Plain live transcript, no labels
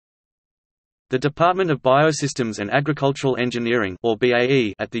The Department of Biosystems and Agricultural Engineering or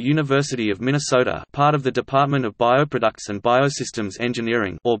BAE at the University of Minnesota, part of the Department of Bioproducts and Biosystems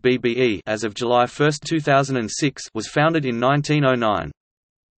Engineering or BBE as of July 1, 2006, was founded in 1909.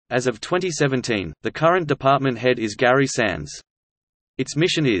 As of 2017, the current department head is Gary Sands. Its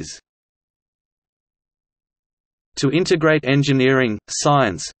mission is to integrate engineering,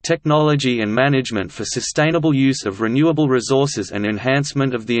 science, technology and management for sustainable use of renewable resources and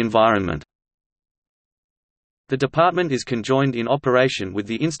enhancement of the environment. The department is conjoined in operation with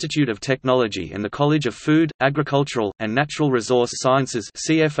the Institute of Technology and the College of Food, Agricultural, and Natural Resource Sciences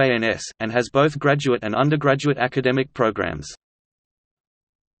 (CFANS), and has both graduate and undergraduate academic programs.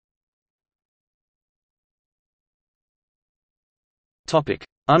 Topic: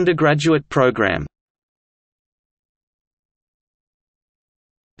 Undergraduate program.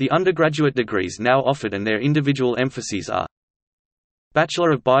 The undergraduate degrees now offered and their individual emphases are: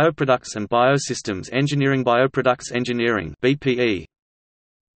 Bachelor of Bioproducts and Biosystems Engineering, Bioproducts Engineering (BPE),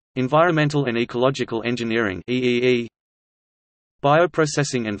 Environmental and Ecological Engineering EEE,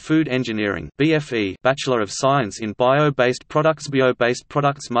 Bioprocessing and Food Engineering (BFE), Bachelor of Science in Bio-Based Products, Bio-Based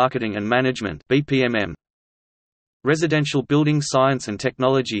Products Marketing and Management (BPMM), Residential Building Science and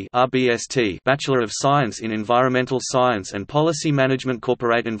Technology (RBST), Bachelor of Science in Environmental Science and Policy Management,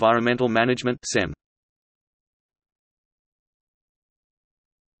 Corporate Environmental Management (SEM).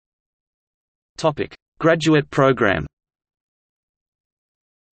 Topic: Graduate program.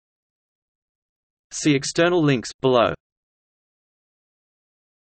 See external links below.